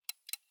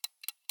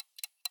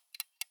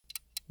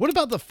What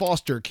about the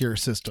foster care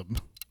system?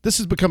 This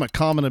has become a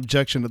common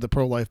objection to the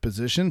pro-life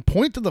position.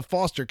 Point to the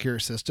foster care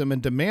system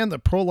and demand the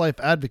pro-life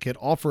advocate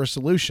offer a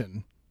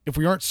solution. If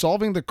we aren't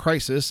solving the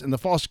crisis in the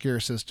foster care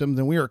system,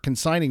 then we are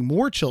consigning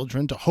more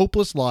children to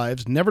hopeless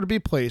lives never to be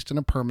placed in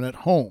a permanent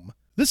home.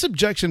 This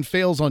objection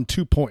fails on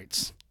 2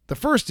 points. The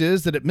first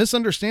is that it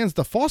misunderstands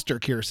the foster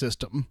care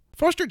system.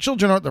 Foster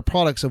children aren't the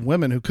products of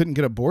women who couldn't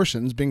get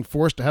abortions being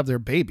forced to have their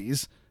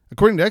babies.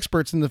 According to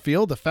experts in the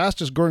field, the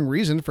fastest growing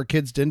reason for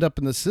kids to end up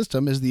in the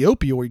system is the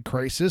opioid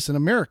crisis in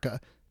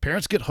America.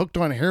 Parents get hooked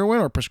on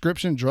heroin or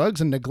prescription drugs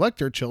and neglect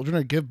their children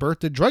or give birth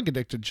to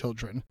drug-addicted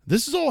children.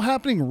 This is all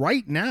happening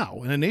right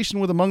now in a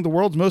nation with among the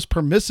world's most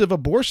permissive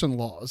abortion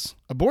laws.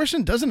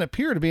 Abortion doesn't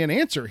appear to be an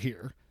answer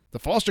here. The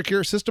foster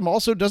care system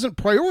also doesn't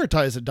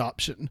prioritize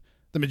adoption.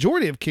 The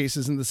majority of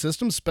cases in the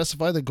system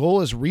specify the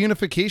goal as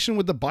reunification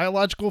with the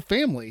biological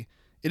family.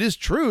 It is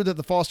true that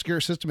the foster care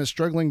system is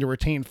struggling to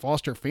retain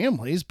foster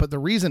families, but the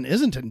reason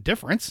isn't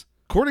indifference.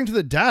 According to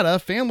the data,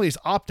 families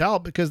opt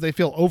out because they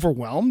feel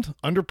overwhelmed,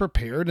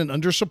 underprepared, and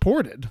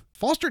undersupported.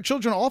 Foster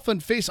children often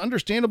face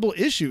understandable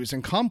issues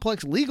and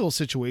complex legal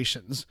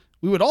situations.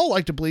 We would all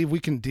like to believe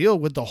we can deal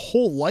with the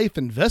whole life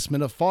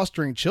investment of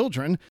fostering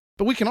children,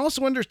 but we can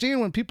also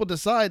understand when people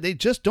decide they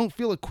just don't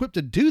feel equipped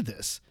to do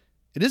this.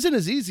 It isn't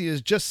as easy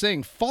as just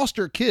saying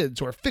foster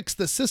kids or fix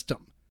the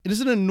system. It is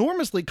an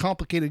enormously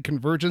complicated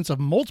convergence of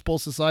multiple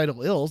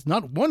societal ills,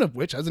 not one of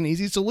which has an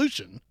easy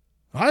solution.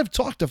 I've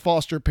talked to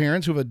foster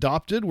parents who have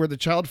adopted where the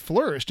child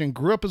flourished and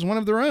grew up as one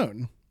of their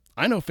own.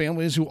 I know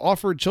families who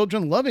offered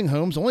children loving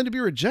homes only to be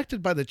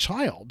rejected by the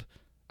child.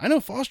 I know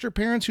foster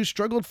parents who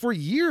struggled for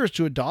years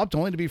to adopt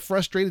only to be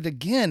frustrated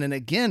again and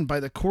again by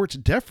the court's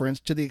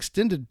deference to the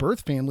extended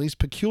birth family's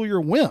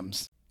peculiar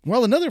whims.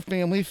 While another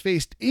family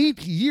faced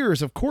 8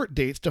 years of court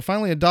dates to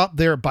finally adopt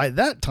their, by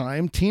that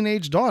time,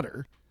 teenage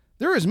daughter.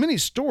 There are as many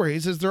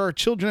stories as there are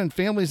children and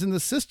families in the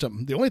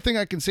system. The only thing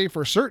I can say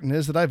for certain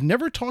is that I've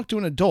never talked to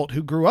an adult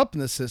who grew up in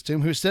the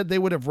system who said they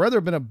would have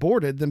rather been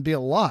aborted than be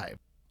alive.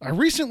 I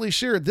recently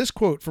shared this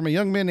quote from a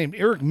young man named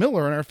Eric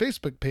Miller on our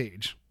Facebook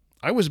page.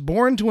 I was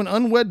born to an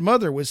unwed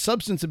mother with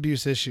substance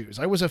abuse issues.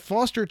 I was a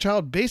foster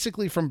child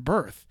basically from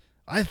birth.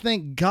 I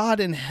thank God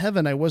in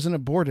heaven I wasn't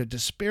aborted to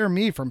spare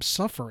me from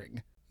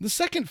suffering. The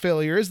second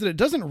failure is that it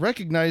doesn't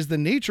recognize the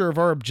nature of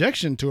our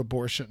objection to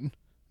abortion.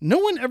 No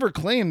one ever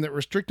claimed that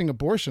restricting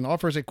abortion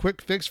offers a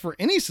quick fix for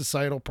any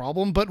societal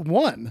problem but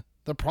one,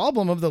 the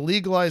problem of the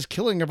legalized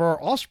killing of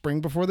our offspring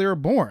before they are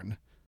born.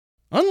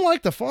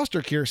 Unlike the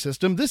foster care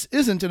system, this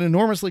isn't an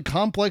enormously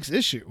complex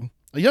issue.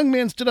 A young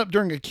man stood up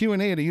during a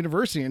Q&A at a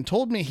university and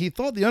told me he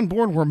thought the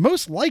unborn were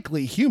most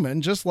likely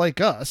human, just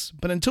like us,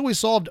 but until we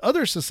solved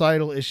other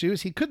societal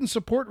issues, he couldn't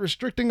support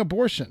restricting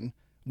abortion.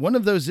 One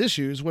of those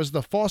issues was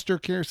the foster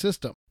care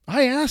system.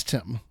 I asked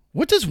him,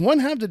 what does one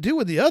have to do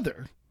with the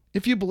other?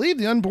 If you believe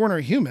the unborn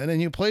are human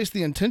and you place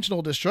the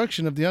intentional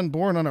destruction of the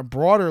unborn on a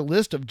broader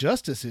list of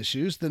justice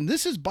issues, then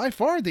this is by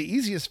far the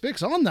easiest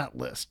fix on that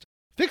list.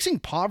 Fixing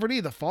poverty,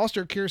 the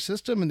foster care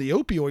system, and the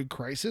opioid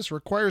crisis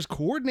requires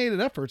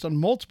coordinated efforts on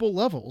multiple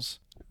levels.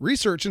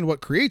 Research into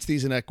what creates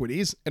these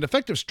inequities and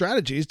effective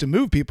strategies to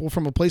move people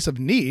from a place of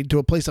need to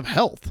a place of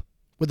health.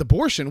 With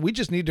abortion, we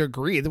just need to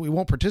agree that we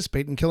won't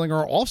participate in killing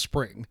our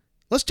offspring.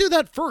 Let's do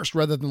that first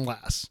rather than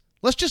last.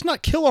 Let's just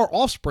not kill our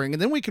offspring,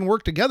 and then we can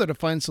work together to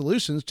find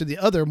solutions to the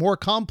other, more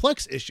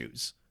complex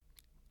issues.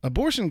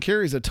 Abortion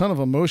carries a ton of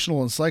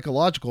emotional and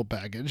psychological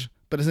baggage,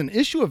 but as an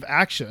issue of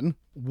action,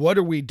 what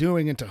are we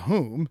doing and to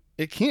whom,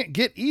 it can't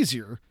get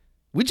easier.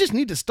 We just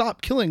need to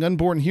stop killing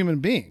unborn human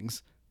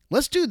beings.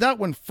 Let's do that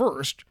one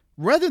first,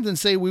 rather than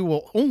say we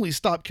will only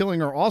stop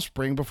killing our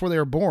offspring before they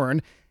are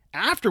born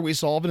after we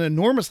solve an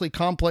enormously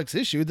complex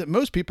issue that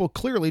most people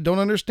clearly don't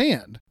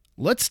understand.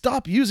 Let's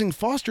stop using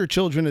foster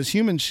children as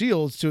human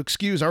shields to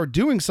excuse our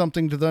doing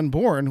something to the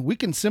unborn we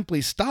can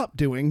simply stop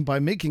doing by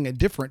making a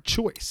different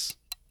choice.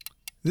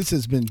 This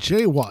has been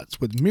Jay Watts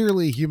with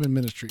Merely Human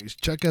Ministries.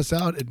 Check us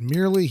out at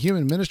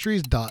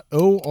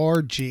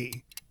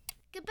merelyhumanministries.org.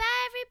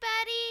 Goodbye,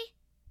 everybody.